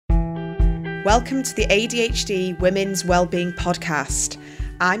Welcome to the ADHD Women's Wellbeing Podcast.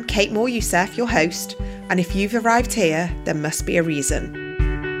 I'm Kate Moore-Youssef, your host, and if you've arrived here, there must be a reason.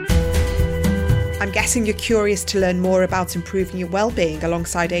 I'm guessing you're curious to learn more about improving your wellbeing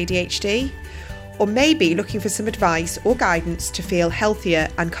alongside ADHD, or maybe looking for some advice or guidance to feel healthier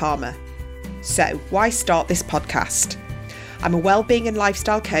and calmer. So, why start this podcast? I'm a wellbeing and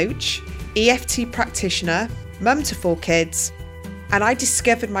lifestyle coach, EFT practitioner, mum to 4 kids, and I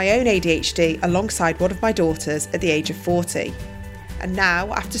discovered my own ADHD alongside one of my daughters at the age of 40. And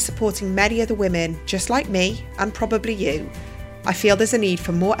now, after supporting many other women just like me, and probably you, I feel there's a need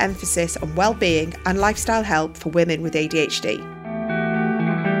for more emphasis on well-being and lifestyle help for women with ADHD.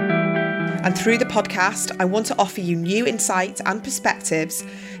 And through the podcast, I want to offer you new insights and perspectives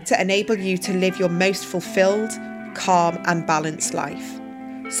to enable you to live your most fulfilled, calm and balanced life.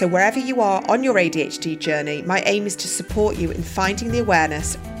 So wherever you are on your ADHD journey, my aim is to support you in finding the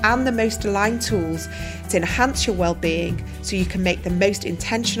awareness and the most aligned tools to enhance your well-being so you can make the most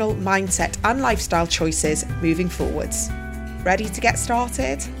intentional mindset and lifestyle choices moving forwards. Ready to get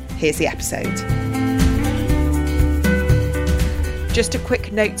started? Here's the episode. Just a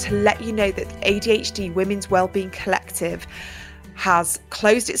quick note to let you know that the ADHD Women's Wellbeing Collective has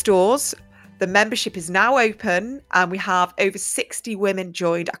closed its doors. The membership is now open and we have over 60 women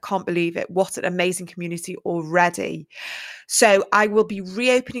joined. I can't believe it. What an amazing community already. So I will be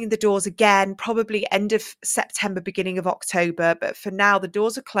reopening the doors again, probably end of September, beginning of October. But for now, the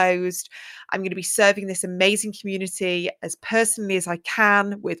doors are closed. I'm going to be serving this amazing community as personally as I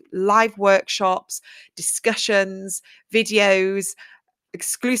can with live workshops, discussions, videos,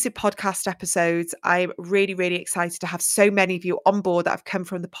 exclusive podcast episodes. I'm really, really excited to have so many of you on board that have come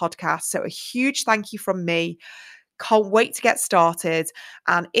from the podcast. So a huge thank you from me. Can't wait to get started.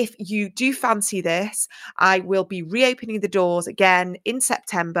 And if you do fancy this, I will be reopening the doors again in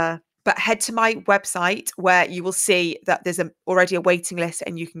September. But head to my website where you will see that there's already a waiting list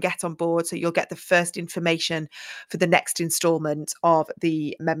and you can get on board. So you'll get the first information for the next installment of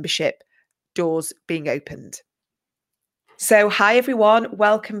the membership doors being opened. So hi everyone,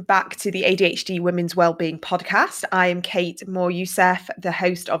 welcome back to the ADHD Women's Wellbeing Podcast. I am Kate Moore-Youssef, the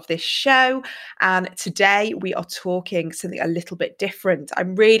host of this show, and today we are talking something a little bit different.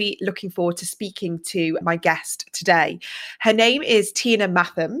 I'm really looking forward to speaking to my guest today. Her name is Tina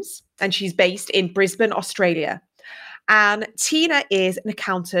Mathams and she's based in Brisbane, Australia. And Tina is an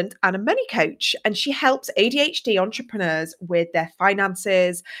accountant and a money coach, and she helps ADHD entrepreneurs with their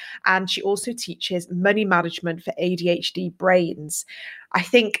finances. And she also teaches money management for ADHD brains. I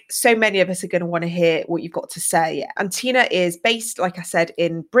think so many of us are going to want to hear what you've got to say. And Tina is based, like I said,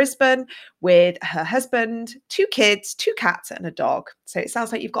 in Brisbane with her husband, 2 kids, 2 cats and a dog. So it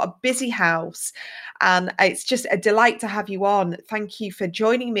sounds like you've got a busy house and it's just a delight to have you on. Thank you for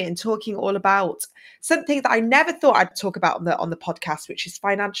joining me and talking all about something that I never thought I'd talk about on the podcast, which is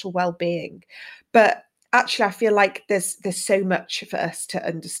financial well-being. But actually, I feel like there's so much for us to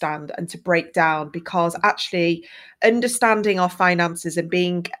understand and to break down, because actually understanding our finances and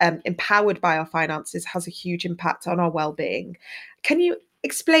being empowered by our finances has a huge impact on our well-being. Can you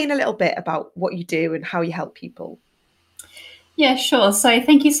explain a little bit about what you do and how you help people? Yeah, sure. So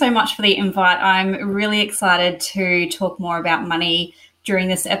thank you so much for the invite. I'm really excited to talk more about money during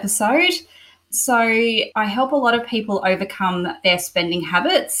this episode. So I help a lot of people overcome their spending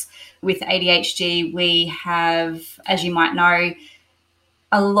habits. With ADHD, we have, as you might know,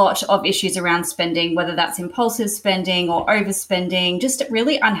 a lot of issues around spending, whether that's impulsive spending or overspending, just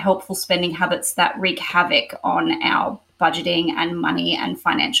really unhelpful spending habits that wreak havoc on our budgeting and money and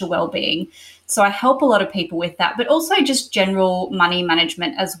financial well-being. So I help a lot of people with that, but also just general money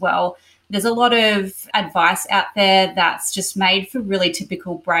management as well. There's a lot of advice out there that's just made for really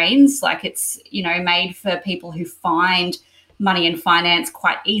typical brains, like it's, made for people who find money and finance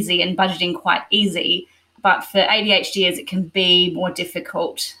quite easy and budgeting quite easy. But for ADHDers, it can be more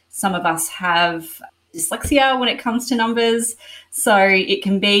difficult. Some of us have dyslexia when it comes to numbers, so it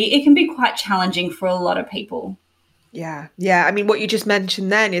can be quite challenging for a lot of people. Yeah. I mean, what you just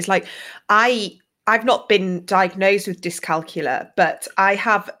mentioned then is like, I've not been diagnosed with dyscalculia, but I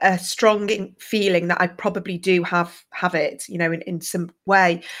have a strong feeling that I probably do have it, in some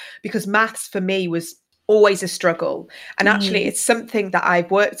way, because maths for me was always a struggle. And actually it's something that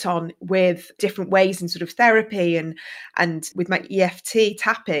I've worked on with different ways in sort of therapy and with my EFT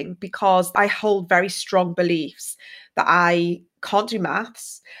tapping, because I hold very strong beliefs that I can't do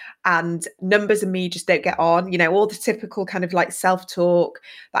maths and numbers and me just don't get on, all the typical kind of like self-talk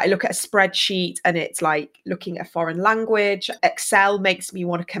that I look at a spreadsheet and it's like looking at a foreign language. Excel makes me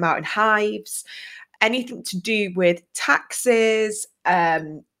want to come out in hives. Anything to do with taxes,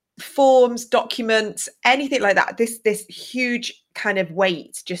 forms, documents, anything like that, this huge kind of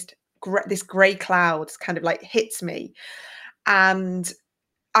weight, just this grey cloud kind of like hits me. And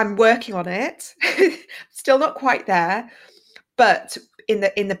I'm working on it. Still not quite there. But in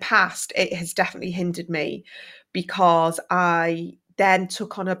the past, it has definitely hindered me, because I then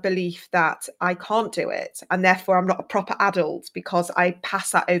took on a belief that I can't do it, and therefore I'm not a proper adult, because I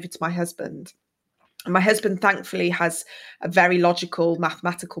pass that over to my husband. And my husband, thankfully, has a very logical,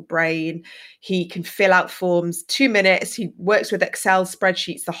 mathematical brain. He can fill out forms 2 minutes. He works with Excel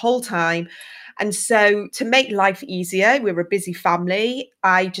spreadsheets the whole time. And so, to make life easier, we're a busy family,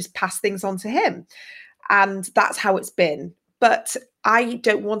 I just pass things on to him. And that's how it's been. But I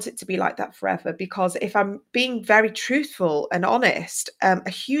don't want it to be like that forever, because if I'm being very truthful and honest, a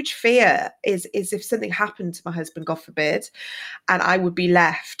huge fear is if something happened to my husband, God forbid, and I would be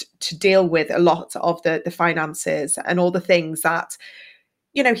left to deal with a lot of the finances and all the things that,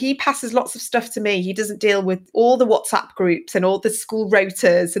 he passes lots of stuff to me. He doesn't deal with all the WhatsApp groups and all the school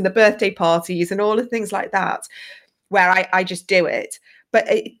rotas and the birthday parties and all the things like that, where I just do it. But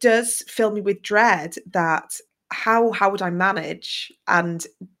it does fill me with dread that how would I manage? And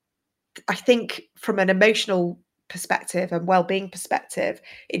I think from an emotional perspective and well-being perspective,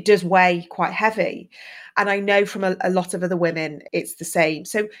 it does weigh quite heavy. And I know from a lot of other women, it's the same.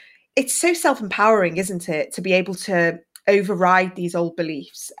 So it's so self-empowering, isn't it, to be able to override these old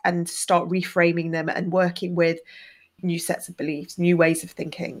beliefs and start reframing them and working with new sets of beliefs, new ways of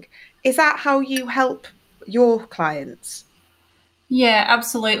thinking. Is that how you help your clients? Yeah,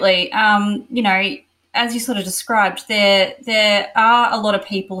 absolutely. As you sort of described, there are a lot of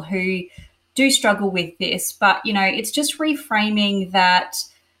people who do struggle with this, but it's just reframing that.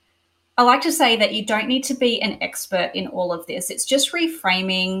 I like to say that you don't need to be an expert in all of this. It's just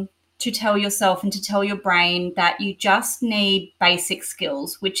reframing to tell yourself and to tell your brain that you just need basic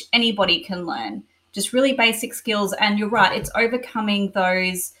skills, which anybody can learn. Just really basic skills. And you're right, it's overcoming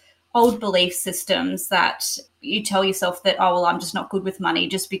those old belief systems that you tell yourself that, oh, well, I'm just not good with money,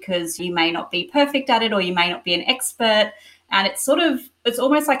 just because you may not be perfect at it or you may not be an expert. And it's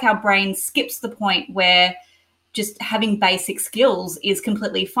almost like our brain skips the point where just having basic skills is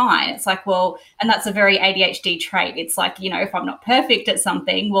completely fine. It's like, well, and that's a very ADHD trait. It's like, if I'm not perfect at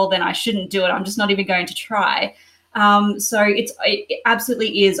something, well, then I shouldn't do it. I'm just not even going to try. So it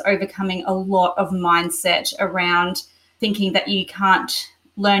absolutely is overcoming a lot of mindset around thinking that you can't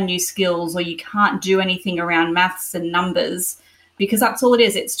learn new skills or you can't do anything around maths and numbers, because that's all it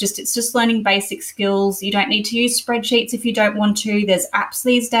is. It's just learning basic skills. You don't need to use spreadsheets if you don't want to. There's apps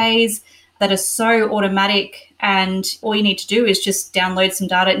these days that are so automatic, and all you need to do is just download some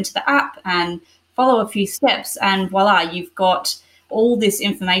data into the app and follow a few steps, and voila, you've got all this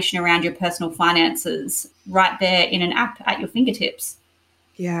information around your personal finances right there in an app at your fingertips.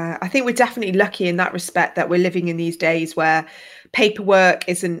 Yeah, I think we're definitely lucky in that respect, that we're living in these days where paperwork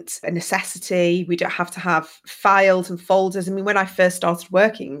isn't a necessity. We don't have to have files and folders. I mean, when I first started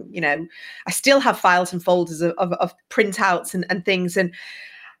working, I still have files and folders of printouts and things. And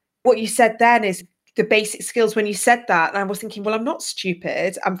what you said then is the basic skills. When you said that, and I was thinking, well, I'm not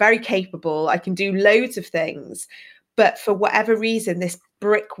stupid. I'm very capable. I can do loads of things. But for whatever reason, this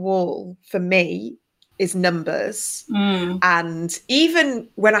brick wall for me is numbers. And even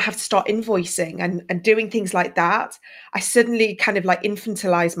when I have to start invoicing and doing things like that, I suddenly kind of like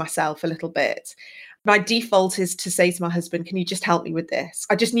infantilize myself a little bit. My default is to say to my husband, can you just help me with this?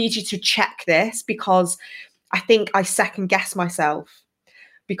 I just need you to check this, because I think I second guess myself,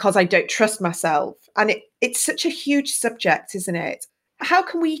 because I don't trust myself. And it's such a huge subject, isn't it? How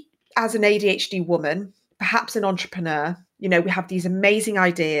can we, as an ADHD woman, perhaps an entrepreneur, we have these amazing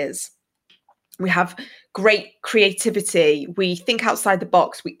ideas. We have great creativity. We think outside the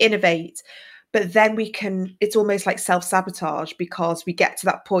box, we innovate, but then it's almost like self-sabotage, because we get to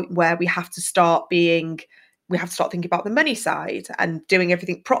that point where we have to start thinking about the money side and doing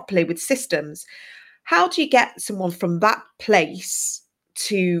everything properly with systems. How do you get someone from that place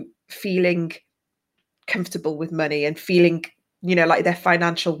to feeling comfortable with money and feeling, like their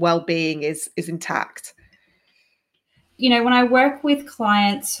financial well-being is intact? When I work with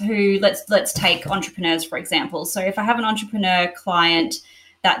clients who, let's take entrepreneurs, for example. So if I have an entrepreneur client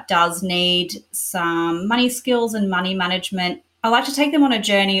that does need some money skills and money management, I like to take them on a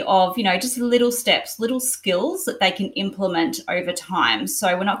journey of, just little steps, little skills that they can implement over time.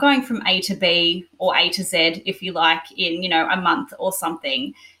 So we're not going from A to B or A to Z, if you like, in, a month or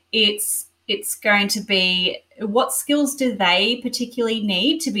something. It's going to be, what skills do they particularly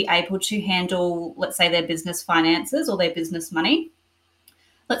need to be able to handle, let's say, their business finances or their business money?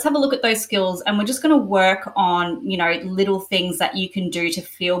 let's have a look at those skills, and we're just going to work on, little things that you can do to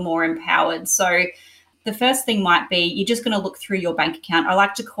feel more empowered. So the first thing might be you're just going to look through your bank account. I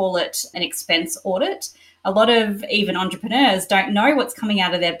like to call it an expense audit. A lot of even entrepreneurs don't know what's coming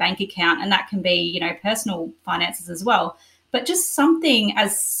out of their bank account, and that can be, personal finances as well. But just something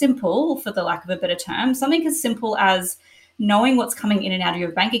as simple, for the lack of a better term, something as simple as knowing what's coming in and out of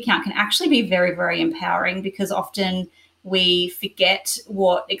your bank account can actually be very, very empowering, because often we forget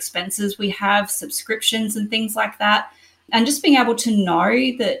what expenses we have, subscriptions and things like that. And just being able to know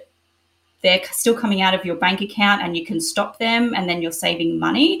that they're still coming out of your bank account and you can stop them and then you're saving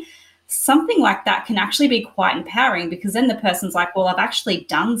money, something like that can actually be quite empowering, because then the person's like, well, I've actually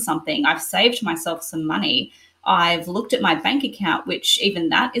done something. I've saved myself some money. I've looked at my bank account, which even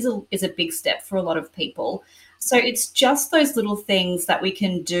that is a big step for a lot of people. So it's just those little things that we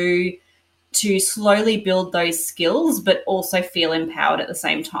can do to slowly build those skills, but also feel empowered at the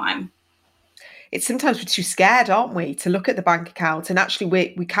same time. It's sometimes we're too scared, aren't we, to look at the bank account, and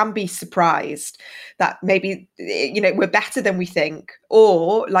actually we can be surprised that maybe, we're better than we think.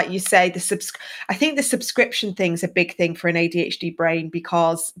 Or like you say, I think the subscription thing's a big thing for an ADHD brain,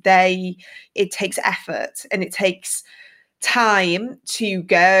 because it takes effort and it takes time to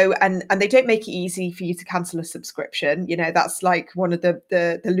go, and they don't make it easy for you to cancel a subscription. That's like one of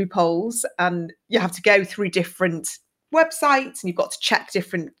the loopholes, and you have to go through different websites and you've got to check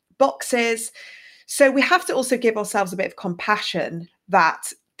different boxes. So we have to also give ourselves a bit of compassion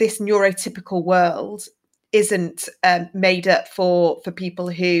that this neurotypical world isn't made up for people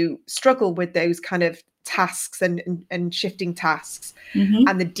who struggle with those kind of tasks and shifting tasks,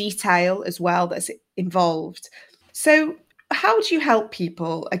 and the detail as well that's involved. So how do you help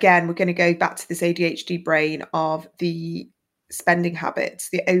people? Again, we're going to go back to this ADHD brain of the spending habits,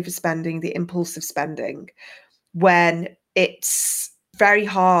 the overspending, the impulsive spending, when it's very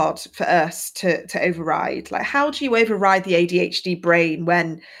hard for us to override. Like, how do you override the ADHD brain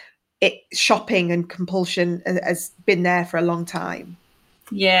when shopping and compulsion has been there for a long time?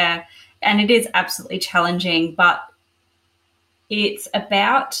 Yeah, and it is absolutely challenging, but it's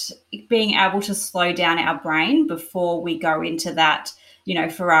about being able to slow down our brain before we go into that,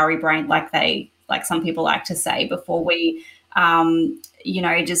 Ferrari brain, like some people like to say, before we,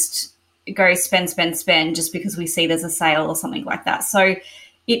 just go spend just because we see there's a sale or something like that. So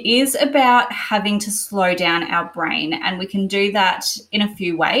it is about having to slow down our brain, and we can do that in a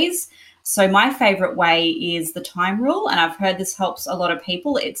few ways. So my favorite way is the time rule, and I've heard this helps a lot of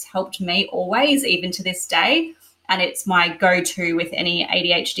people. It's helped me always, even to this day, and it's my go-to with any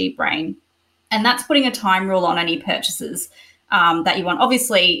ADHD brain. And that's putting a time rule on any purchases that you want.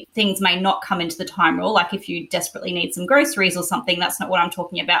 Obviously, things may not come into the time rule. Like if you desperately need some groceries or something, that's not what I'm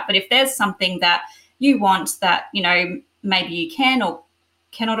talking about. But if there's something that you want that, maybe you can or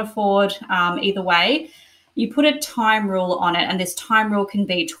cannot afford, either way, you put a time rule on it. And this time rule can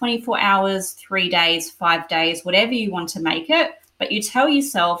be 24 hours, 3 days, 5 days, whatever you want to make it. But you tell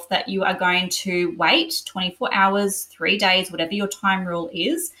yourself that you are going to wait 24 hours, 3 days, whatever your time rule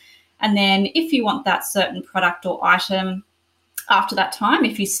is. And then if you want that certain product or item after that time,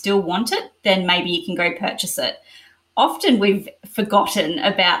 if you still want it, then maybe you can go purchase it. Often we've forgotten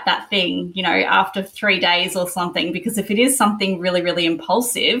about that thing, after 3 days or something, because if it is something really, really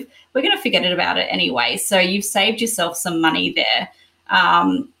impulsive, we're going to forget about it anyway. So you've saved yourself some money there.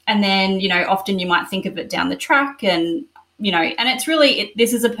 And then, often you might think of it down the track, and, and it's really,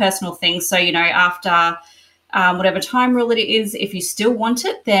 this is a personal thing. So, after whatever time rule it is, if you still want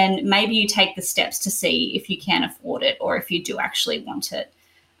it, then maybe you take the steps to see if you can afford it or if you do actually want it.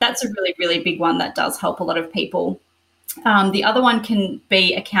 That's a really, really big one that does help a lot of people. The other one can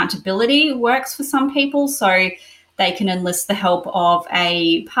be accountability works for some people. So they can enlist the help of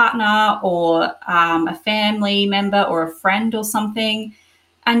a partner or a family member or a friend or something,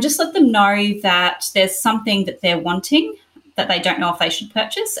 and just let them know that there's something that they're wanting that they don't know if they should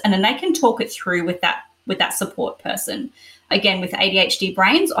purchase, and then they can talk it through with that support person. Again, with ADHD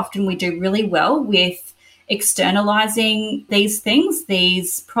brains, often we do really well with externalizing these things,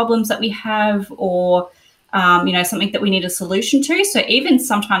 these problems that we have, or something that we need a solution to. So even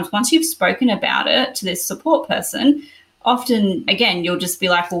sometimes once you've spoken about it to this support person, often, again, you'll just be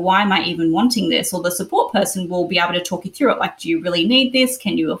like, well, why am I even wanting this? Or the support person will be able to talk you through it. Like, do you really need this?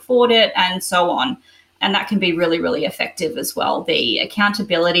 Can you afford it? And so on. And that can be really, really effective as well. The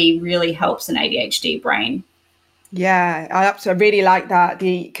accountability really helps an ADHD brain. Yeah, I really like that,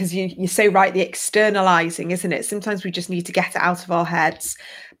 because you're so right, the externalizing, isn't it? Sometimes we just need to get it out of our heads,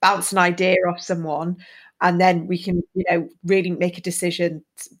 bounce an idea off someone, and then we can, really make a decision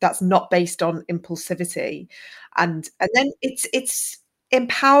that's not based on impulsivity. And then it's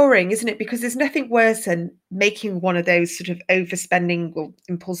empowering, isn't it? Because there's nothing worse than making one of those sort of overspending or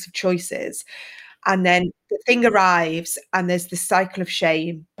impulsive choices. And then the thing arrives and there's this cycle of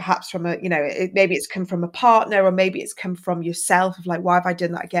shame, perhaps from maybe it's come from a partner, or maybe it's come from yourself of like, why have I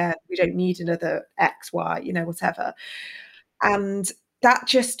done that again? We don't need another X, Y, whatever. And that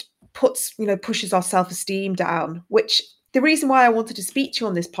just pushes our self-esteem down, which the reason why I wanted to speak to you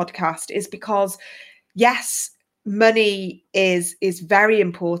on this podcast is because, yes, money is very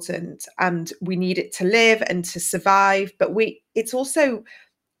important and we need it to live and to survive, but it's also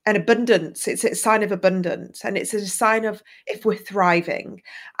an abundance. It's a sign of abundance, and it's a sign of if we're thriving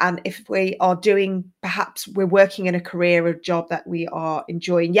and if we are perhaps we're working in a career or job that we are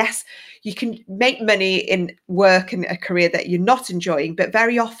enjoying. Yes, you can make money in work and a career that you're not enjoying, but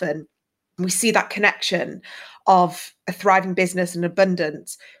very often we see that connection of a thriving business and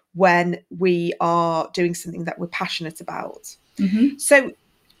abundance when we are doing something that we're passionate about. Mm-hmm. So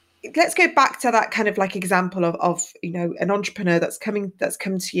let's go back to that kind of like example of an entrepreneur that's come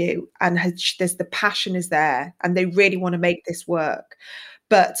to you and there's the passion is there and they really want to make this work,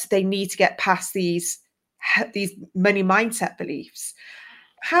 but they need to get past these money mindset beliefs.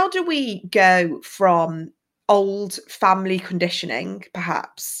 How do we go from old family conditioning,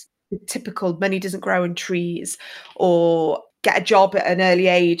 perhaps the typical money doesn't grow on trees, or get a job at an early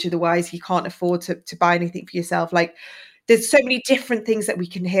age, otherwise you can't afford to buy anything for yourself? Like, there's so many different things that we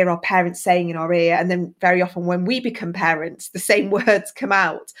can hear our parents saying in our ear. And then very often when we become parents, the same words come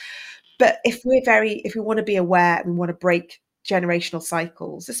out. But if we want to be aware, we want to break generational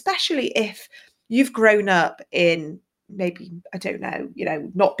cycles, especially if you've grown up in maybe, I don't know,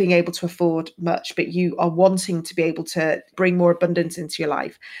 not being able to afford much, but you are wanting to be able to bring more abundance into your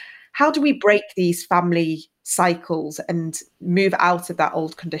life. How do we break these family cycles and move out of that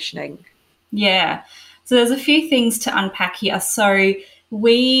old conditioning? Yeah. So there's a few things to unpack here. So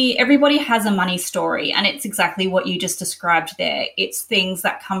everybody has a money story, and it's exactly what you just described there. It's things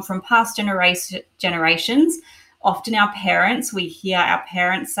that come from past generations. Often our parents, we hear our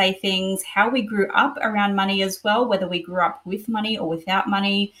parents say things, how we grew up around money as well, whether we grew up with money or without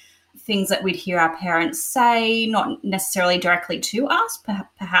money, things that we'd hear our parents say, not necessarily directly to us,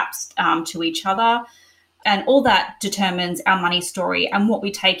 perhaps to each other. And all that determines our money story and what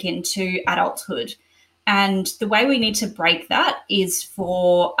we take into adulthood. And the way we need to break that is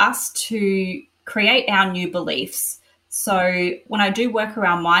for us to create our new beliefs. So when I do work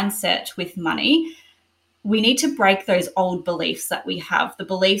around mindset with money, we need to break those old beliefs that we have, the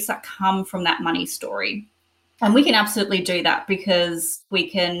beliefs that come from that money story. And we can absolutely do that because we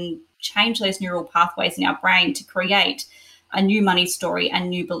can change those neural pathways in our brain to create a new money story and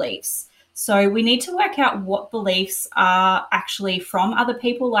new beliefs. So we need to work out what beliefs are actually from other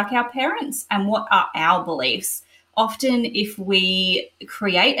people like our parents and what are our beliefs. Often if we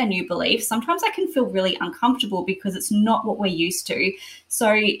create a new belief, sometimes that can feel really uncomfortable because it's not what we're used to.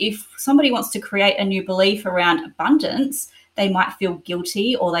 So if somebody wants to create a new belief around abundance, they might feel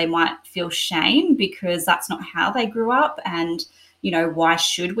guilty or they might feel shame because that's not how they grew up. And, why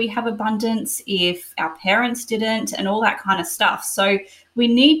should we have abundance if our parents didn't, and all that kind of stuff. So we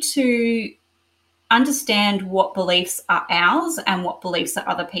need to understand what beliefs are ours and what beliefs are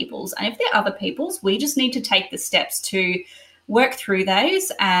other people's. And if they're other people's, we just need to take the steps to work through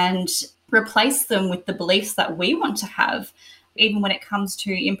those and replace them with the beliefs that we want to have. Even when it comes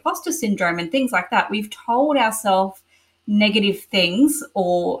to imposter syndrome and things like that, we've told ourselves negative things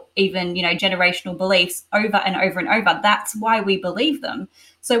or even, generational beliefs over and over and over. That's why we believe them.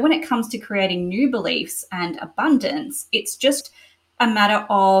 So when it comes to creating new beliefs and abundance, it's just a matter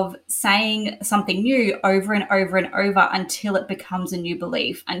of saying something new over and over and over until it becomes a new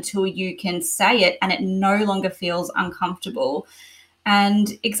belief, until you can say it and it no longer feels uncomfortable.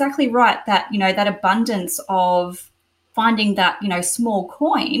 And exactly right, that, that abundance of finding that, small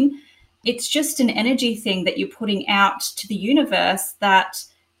coin, it's just an energy thing that you're putting out to the universe, that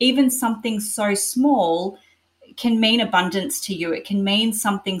even something so small can mean abundance to you. It can mean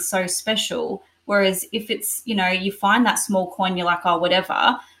something so special. Whereas if it's, you find that small coin, you're like, oh,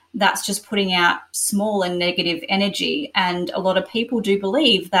 whatever, that's just putting out small and negative energy. And a lot of people do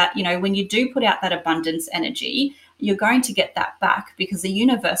believe that, when you do put out that abundance energy, you're going to get that back because the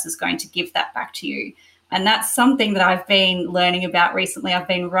universe is going to give that back to you. And that's something that I've been learning about recently. I've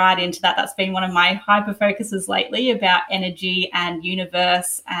been right into that. That's been one of my hyper focuses lately, about energy and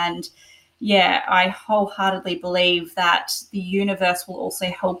universe. And yeah, I wholeheartedly believe that the universe will also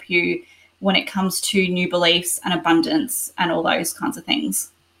help you when it comes to new beliefs and abundance and all those kinds of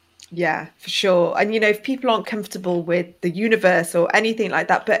things. Yeah, for sure. And, if people aren't comfortable with the universe or anything like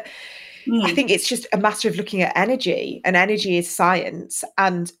that, but I think it's just a matter of looking at energy, and energy is science,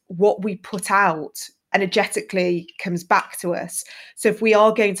 and what we put out energetically comes back to us. So if we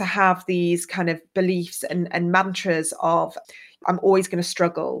are going to have these kind of beliefs and mantras of, I'm always going to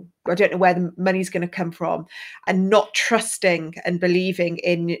struggle, I don't know where the money's going to come from, and not trusting and believing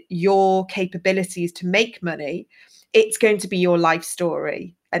in your capabilities to make money, it's going to be your life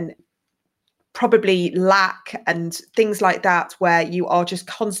story. And probably lack and things like that, where you are just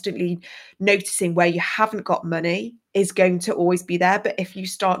constantly noticing where you haven't got money, is going to always be there. But if you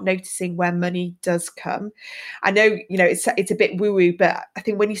start noticing where money does come, I know, it's a bit woo-woo, but I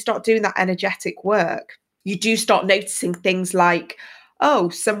think when you start doing that energetic work, you do start noticing things like, oh,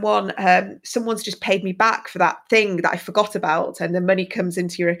 someone's just paid me back for that thing that I forgot about, and the money comes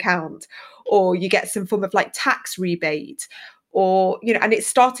into your account, or you get some form of like tax rebate, or and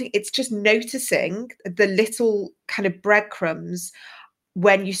it's just noticing the little kind of breadcrumbs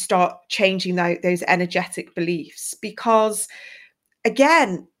when you start changing those energetic beliefs. Because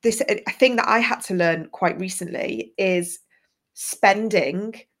again, this a thing that I had to learn quite recently is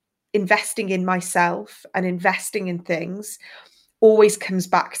investing in myself and investing in things always comes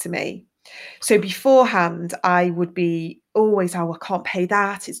back to me. So beforehand, I would be always, oh, I can't pay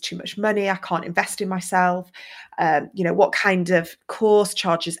that. It's too much money. I can't invest in myself. What kind of course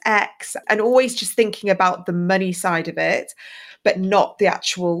charges X? And always just thinking about the money side of it, but not the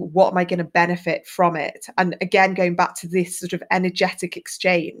actual, what am I going to benefit from it? And again, going back to this sort of energetic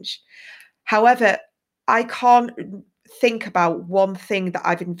exchange. However, I can't think about one thing that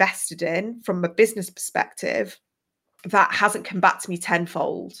I've invested in from a business perspective that hasn't come back to me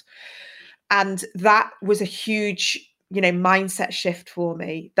tenfold. And that was a huge, mindset shift for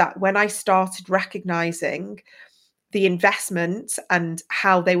me, that when I started recognizing the investment and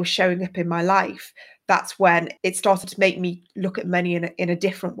how they were showing up in my life, that's when it started to make me look at money in a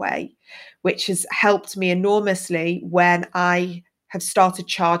different way, which has helped me enormously when I have started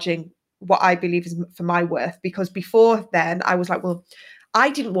charging what I believe is for my worth. Because before then I was like, well, I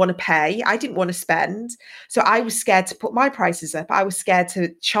didn't want to pay, I didn't want to spend. So I was scared to put my prices up. I was scared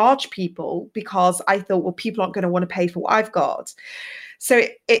to charge people because I thought, well, people aren't going to want to pay for what I've got. So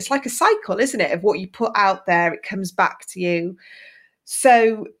it's like a cycle, isn't it? Of what you put out there, it comes back to you.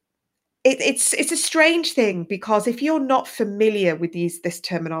 So it's a strange thing, because if you're not familiar with this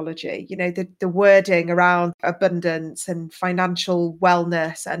terminology, the wording around abundance and financial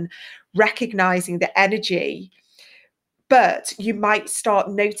wellness and recognizing the energy, but you might start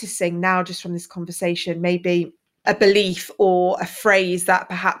noticing now, just from this conversation, maybe a belief or a phrase that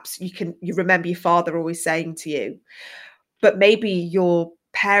perhaps you remember your father always saying to you, but maybe your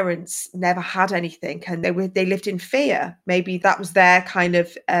parents never had anything and they lived in fear. Maybe that was their kind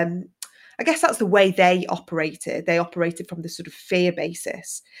of I guess that's the way they operated. They operated from this sort of fear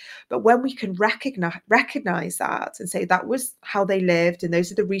basis. But when we can recognize that and say that was how they lived, and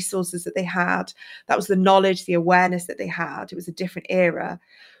those are the resources that they had, that was the knowledge, the awareness that they had, it was a different era,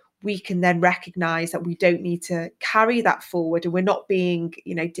 we can then recognize that we don't need to carry that forward, and we're not being,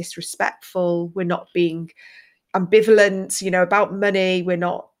 disrespectful, we're not being ambivalent, about money. We're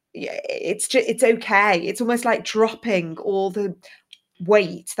not, it's okay. It's almost like dropping all the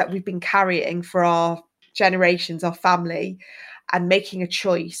weight that we've been carrying for our generations, our family, and making a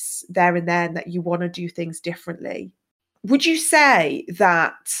choice there and then that you want to do things differently. Would you say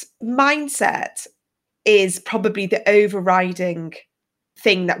that mindset is probably the overriding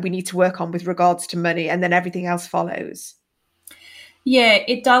thing that we need to work on with regards to money, and then everything else follows? Yeah,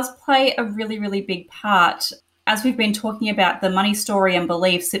 it does play a really, really big part. As we've been talking about the money story and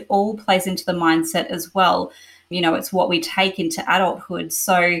beliefs, it all plays into the mindset as well. It's what we take into adulthood.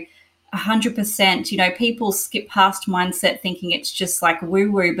 So 100%, people skip past mindset thinking it's just like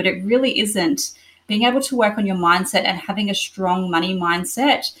woo-woo, but it really isn't. Being able to work on your mindset and having a strong money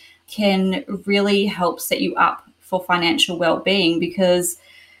mindset can really help set you up for financial well-being, because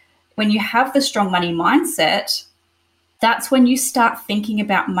when you have the strong money mindset, that's when you start thinking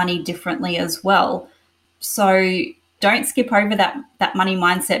about money differently as well. So don't skip over that money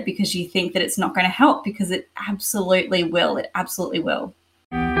mindset because you think that it's not going to help, because it absolutely will. It absolutely will.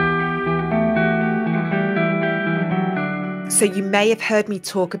 So you may have heard me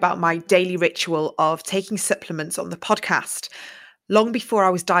talk about my daily ritual of taking supplements on the podcast. Long before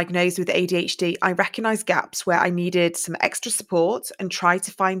I was diagnosed with ADHD, I recognized gaps where I needed some extra support and tried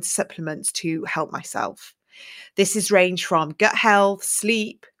to find supplements to help myself. This has ranged from gut health,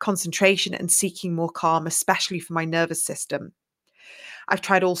 sleep, concentration, and seeking more calm, especially for my nervous system. I've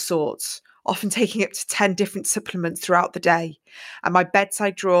tried all sorts. often taking up to 10 different supplements throughout the day. And my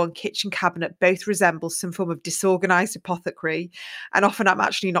bedside drawer and kitchen cabinet both resemble some form of disorganized apothecary. And often I'm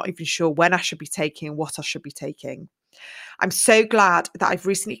actually not even sure when I should be taking and what I should be taking. I'm so glad that I've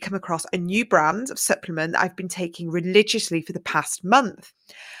recently come across a new brand of supplement that I've been taking religiously for the past month.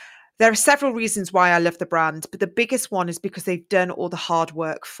 There are several reasons why I love the brand, but the biggest one is because they've done all the hard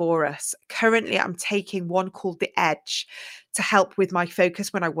work for us. Currently, I'm taking one called The Edge to help with my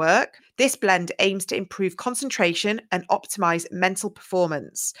focus when I work. This blend aims to improve concentration and optimize mental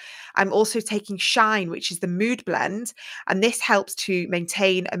performance. I'm also taking Shine, which is the mood blend, and this helps to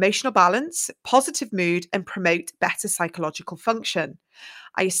maintain emotional balance, positive mood, and promote better psychological function.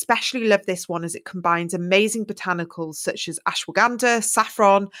 I especially love this one as it combines amazing botanicals such as ashwagandha,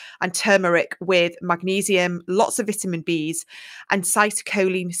 saffron, and turmeric with magnesium, lots of vitamin Bs, and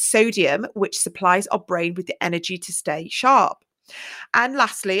cytocholine sodium, which supplies our brain with the energy to stay sharp. And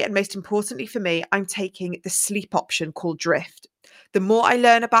lastly, and most importantly for me, I'm taking the sleep option called Drift. The more I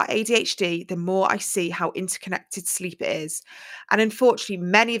learn about ADHD, the more I see how interconnected sleep is. And unfortunately,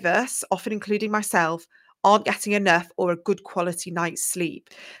 many of us, often including myself, aren't getting enough or a good quality night's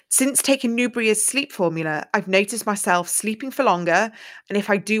sleep. Since taking Nubria's sleep formula, I've noticed myself sleeping for longer. And if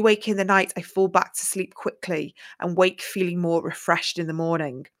I do wake in the night, I fall back to sleep quickly and wake feeling more refreshed in the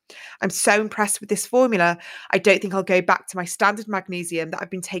morning. I'm so impressed with this formula. I don't think I'll go back to my standard magnesium that I've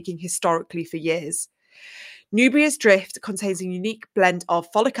been taking historically for years. Nubria's Drift contains a unique blend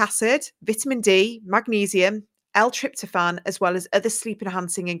of folic acid, vitamin D, magnesium, L-tryptophan, as well as other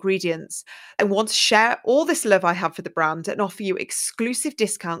sleep-enhancing ingredients. I want to share all this love I have for the brand and offer you exclusive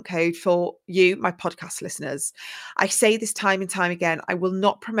discount code for you, my podcast listeners. I say this time and time again, I will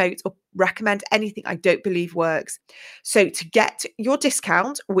not promote or recommend anything I don't believe works. So to get your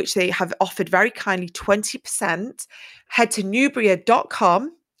discount, which they have offered very kindly 20%, head to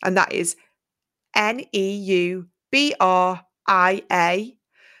nubria.com, and that is NEUBRIA.com,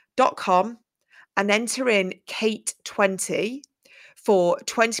 and enter in Kate20 for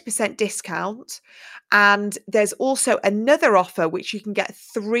 20% discount. And there's also another offer which you can get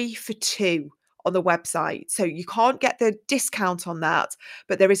 3 for 2 on the website. So you can't get the discount on that,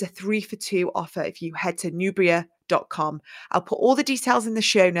 but there is a 3 for 2 offer if you head to nubria.com. I'll put all the details in the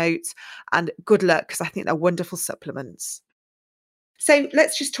show notes, and good luck because I think they're wonderful supplements. So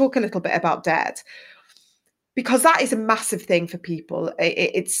let's just talk a little bit about debt, because that is a massive thing for people.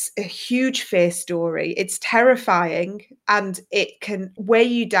 It's a huge fear story. It's terrifying, and it can weigh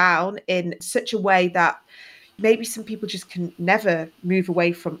you down in such a way that maybe some people just can never move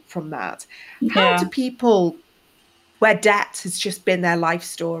away from that. Yeah. How do people where debt has just been their life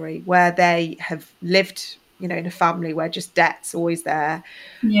story, where they have lived, in a family where just debt's always there?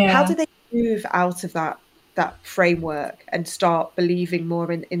 Yeah. How do they move out of that framework and start believing more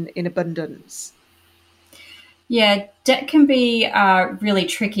in abundance? Yeah, debt can be really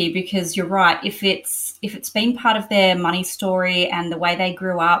tricky because you're right. If it's been part of their money story and the way they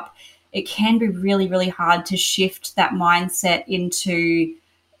grew up, it can be really, really hard to shift that mindset into,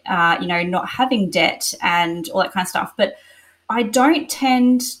 not having debt and all that kind of stuff. But I don't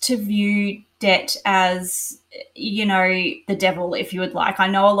tend to view debt as, the devil, if you would like. I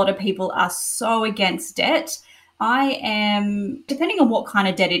know a lot of people are so against debt. I am, depending on what kind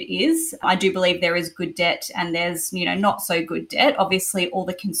of debt it is, I do believe there is good debt and there's, not so good debt. Obviously, all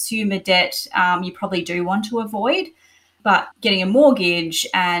the consumer debt you probably do want to avoid, but getting a mortgage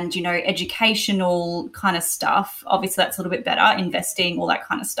and, educational kind of stuff, obviously that's a little bit better, investing, all that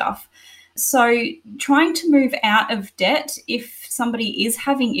kind of stuff. So trying to move out of debt, if somebody is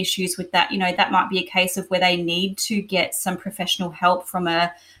having issues with that, that might be a case of where they need to get some professional help from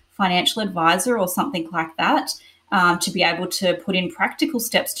a financial advisor or something like that. To be able to put in practical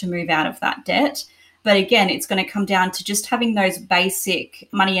steps to move out of that debt. But again, it's going to come down to just having those basic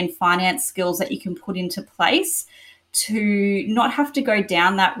money and finance skills that you can put into place to not have to go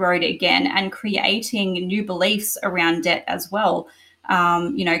down that road again, and creating new beliefs around debt as well.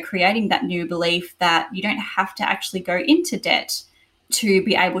 Creating that new belief that you don't have to actually go into debt to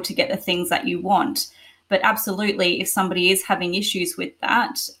be able to get the things that you want. But absolutely, if somebody is having issues with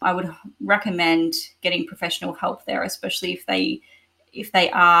that, I would recommend getting professional help there, especially if they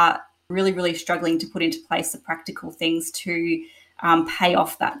are really, really struggling to put into place the practical things to pay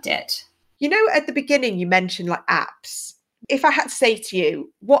off that debt. At the beginning, you mentioned like apps. If I had to say to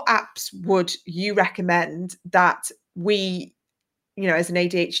you, what apps would you recommend that we, as an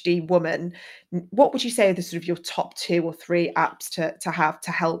ADHD woman, what would you say are the sort of your top 2 or 3 apps to have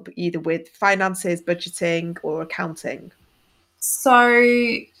to help either with finances, budgeting, or accounting? So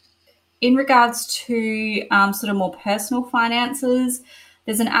in regards to sort of more personal finances,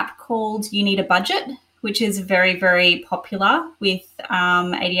 There's an app called You Need a Budget, which is very, very popular with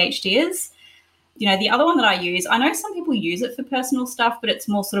ADHDers. The other one that I use, I know some people use it for personal stuff, but it's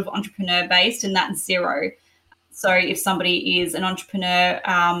more sort of entrepreneur based, and that's Zero. So if somebody is an entrepreneur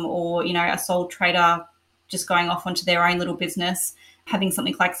or, a sole trader just going off onto their own little business, having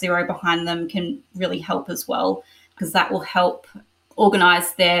something like Zero behind them can really help as well, because that will help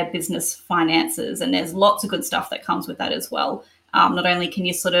organize their business finances. And there's lots of good stuff that comes with that as well. Not only can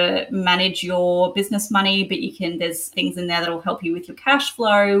you sort of manage your business money, but there's things in there that will help you with your cash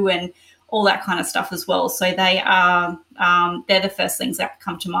flow and all that kind of stuff as well. So they're the first things that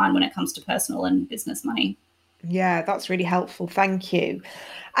come to mind when it comes to personal and business money. Yeah, that's really helpful. Thank you.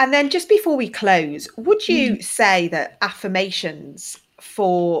 And then just before we close, would you say that affirmations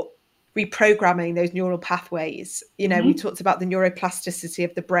for reprogramming those neural pathways, we talked about the neuroplasticity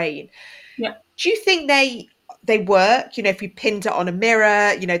of the brain. Yeah. Do you think they work? If we pinned it on a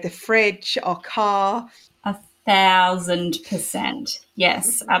mirror, the fridge, our car? 1,000%.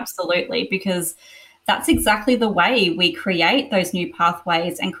 Yes, absolutely. Because that's exactly the way we create those new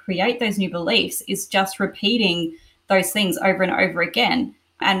pathways and create those new beliefs, is just repeating those things over and over again.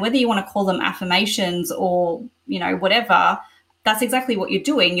 And whether you want to call them affirmations or, whatever, that's exactly what you're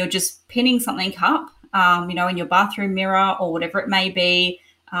doing. You're just pinning something up, in your bathroom mirror or whatever it may be.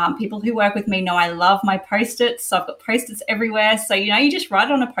 People who work with me know I love my Post-its. So I've got Post-its everywhere. So, you just write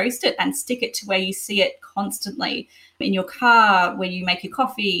it on a Post-it and stick it to where you see it constantly. In your car, where you make your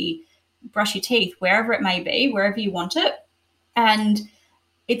coffee, brush your teeth, wherever it may be, wherever you want it. And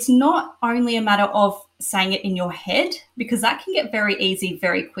it's not only a matter of saying it in your head, because that can get very easy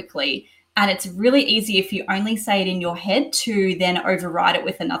very quickly. And it's really easy if you only say it in your head to then override it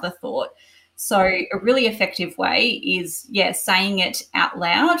with another thought. So a really effective way is, saying it out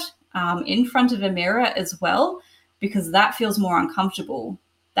loud in front of a mirror as well, because that feels more uncomfortable.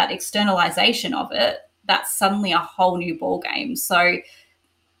 That externalization of it, that's suddenly a whole new ball game. So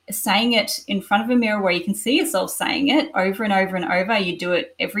saying it in front of a mirror where you can see yourself saying it over and over and over, you do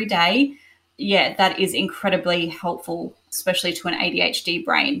it every day. Yeah, that is incredibly helpful, especially to an ADHD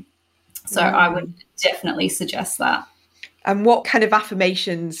brain. So I would definitely suggest that. And what kind of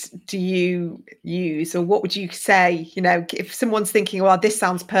affirmations do you use, or what would you say, if someone's thinking, well, this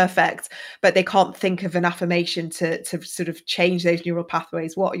sounds perfect, but they can't think of an affirmation to sort of change those neural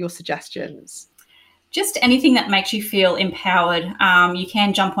pathways? What are your suggestions? Just anything that makes you feel empowered. You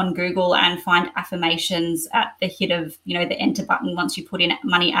can jump on Google and find affirmations at the hit of, the enter button once you put in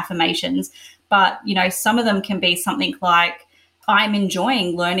money affirmations. But, some of them can be something like, I'm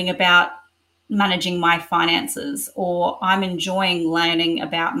enjoying learning about managing my finances, or I'm enjoying learning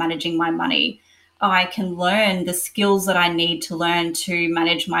about managing my money. I can learn the skills that I need to learn to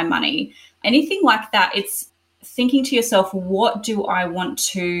manage my money. Anything like that. It's thinking to yourself, where do I want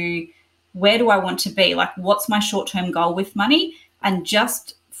to be? Like, what's my short-term goal with money? And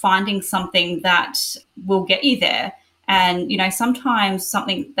just finding something that will get you there. And, sometimes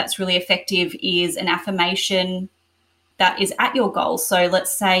something that's really effective is an affirmation that is at your goal. So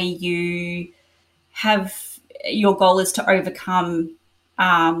let's say your goal is to overcome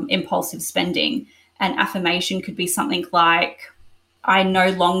impulsive spending. An affirmation could be something like, I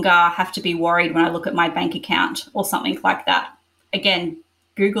no longer have to be worried when I look at my bank account, or something like that. Again,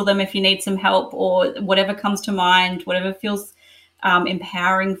 Google them if you need some help, or whatever comes to mind, whatever feels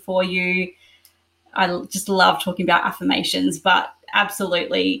empowering for you. I just love talking about affirmations, but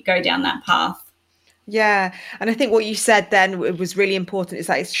absolutely go down that path. Yeah. And I think what you said then was really important, is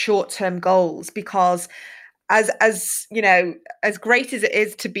that it's short-term goals, because as great as it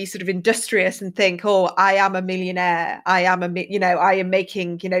is to be sort of industrious and think, oh, I am a millionaire, I am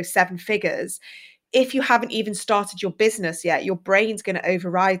making, 7 figures. If you haven't even started your business yet, your brain's going to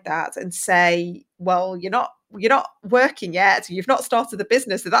override that and say, well, you're not working yet. You've not started the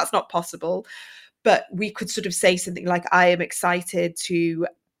business, so that's not possible. But we could sort of say something like, I am excited to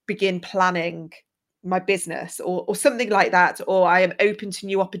begin planning my business, or something like that, or I am open to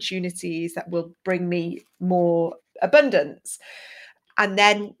new opportunities that will bring me more abundance. And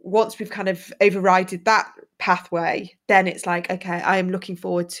then once we've kind of overrided that pathway, then it's like, okay, I am looking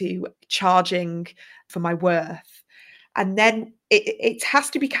forward to charging for my worth. And then it has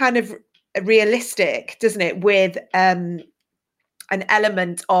to be kind of realistic, doesn't it, with an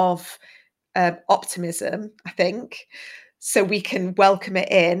element of optimism, I think, so we can welcome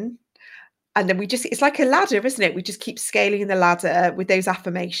it in. And then it's like a ladder, isn't it? We just keep scaling the ladder with those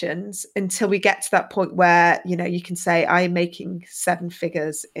affirmations until we get to that point where, you can say, I am making 7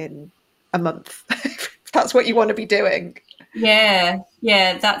 figures in a month. That's what you want to be doing. Yeah,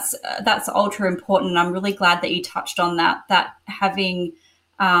 that's ultra important. I'm really glad that you touched on that having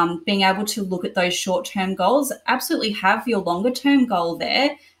being able to look at those short-term goals, absolutely have your longer-term goal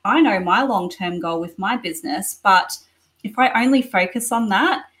there. I know my long-term goal with my business, but if I only focus on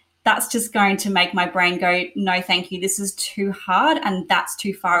that, that's just going to make my brain go, no, thank you, this is too hard and that's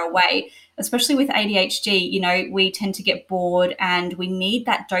too far away. Especially with ADHD, we tend to get bored and we need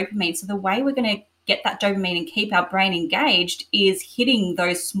that dopamine. So the way we're going to get that dopamine and keep our brain engaged is hitting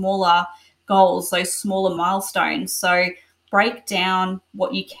those smaller goals, those smaller milestones. So break down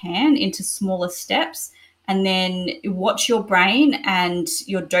what you can into smaller steps and then watch your brain and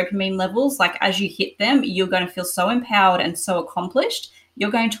your dopamine levels. Like as you hit them, you're going to feel so empowered and so accomplished.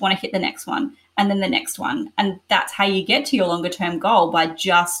 You're going to want to hit the next one and then the next one. And that's how you get to your longer term goal, by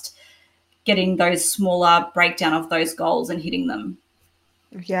just getting those smaller breakdown of those goals and hitting them.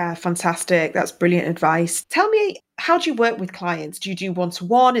 Yeah, fantastic. That's brilliant advice. Tell me, how do you work with clients? Do you do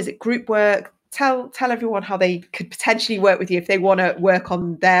one-to-one? Is it group work? Tell everyone how they could potentially work with you if they want to work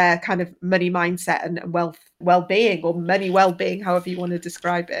on their kind of money mindset and well-being, or money well-being, however you want to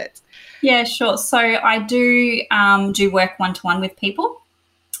describe it. Yeah, sure. So I do work one-to-one with people.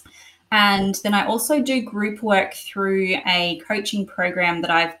 And then I also do group work through a coaching program that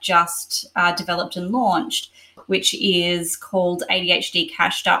I've just developed and launched, which is called ADHD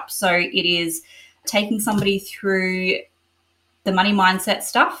Cashed Up. So it is taking somebody through the money mindset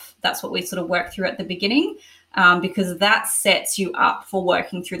stuff. That's what we sort of work through at the beginning, because that sets you up for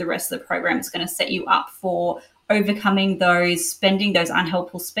working through the rest of the program. It's going to set you up for overcoming those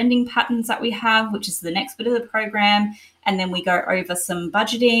unhelpful spending patterns that we have, which is the next bit of the program. And then we go over some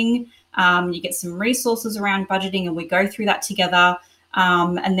budgeting. You get some resources around budgeting and we go through that together.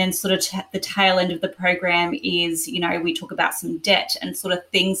 And then sort of the tail end of the program is, we talk about some debt and sort of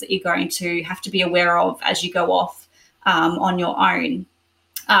things that you're going to have to be aware of as you go off on your own.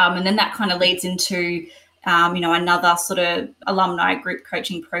 And then that kind of leads into, another sort of alumni group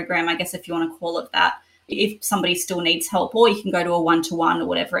coaching program, I guess, if you want to call it that, if somebody still needs help, or you can go to a one-to-one or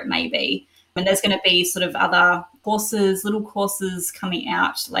whatever it may be. And there's going to be sort of other little courses coming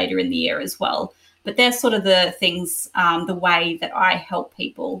out later in the year as well. But they're sort of the things, the way that I help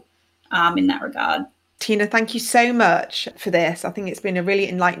people in that regard. Tina, thank you so much for this. I think it's been a really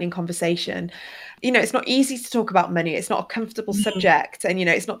enlightening conversation. It's not easy to talk about money. It's not a comfortable subject. And,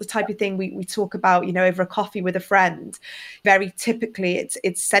 it's not the type of thing we talk about, over a coffee with a friend. Very typically,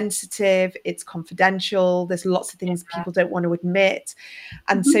 it's sensitive, it's confidential. There's lots of things people don't want to admit.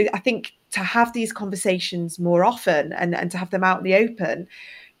 And so I think to have these conversations more often and to have them out in the open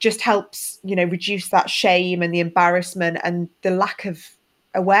just helps, reduce that shame and the embarrassment and the lack of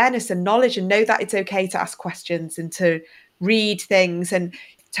awareness and knowledge, and know that it's okay to ask questions and to read things. And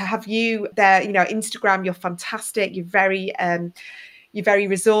to have you there, Instagram, you're fantastic. You're very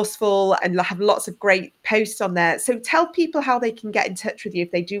resourceful and have lots of great posts on there. So tell people how they can get in touch with you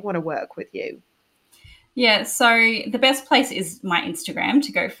if they do want to work with you. Yeah, so the best place is my Instagram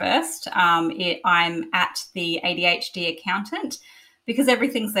to go first. I'm at the ADHD Accountant, because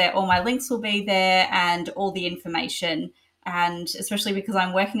everything's there. All my links will be there and all the information. And especially because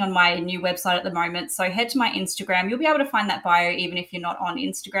I'm working on my new website at the moment. So head to my Instagram. You'll be able to find that bio even if you're not on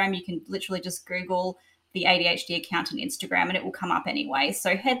Instagram. You can literally just Google the ADHD Accountant Instagram and it will come up anyway.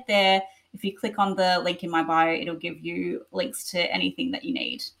 So head there. If you click on the link in my bio, it'll give you links to anything that you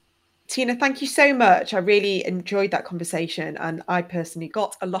need. Tina, thank you so much. I really enjoyed that conversation and I personally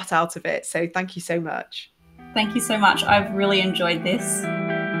got a lot out of it. So thank you so much. Thank you so much. I've really enjoyed this.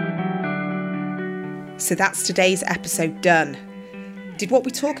 So that's today's episode done. Did what we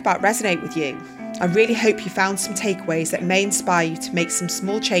talk about resonate with you? I really hope you found some takeaways that may inspire you to make some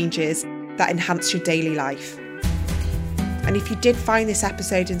small changes that enhance your daily life. And if you did find this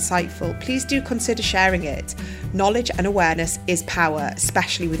episode insightful, please do consider sharing it. Knowledge and awareness is power,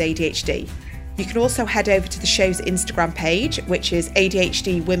 especially with ADHD. You can also head over to the show's Instagram page, which is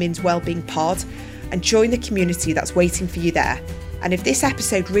ADHD Women's Wellbeing Pod, and join the community that's waiting for you there. And if this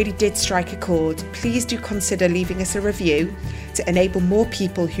episode really did strike a chord, please do consider leaving us a review to enable more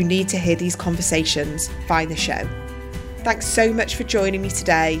people who need to hear these conversations find the show. Thanks so much for joining me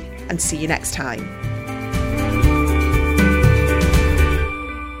today, and see you next time.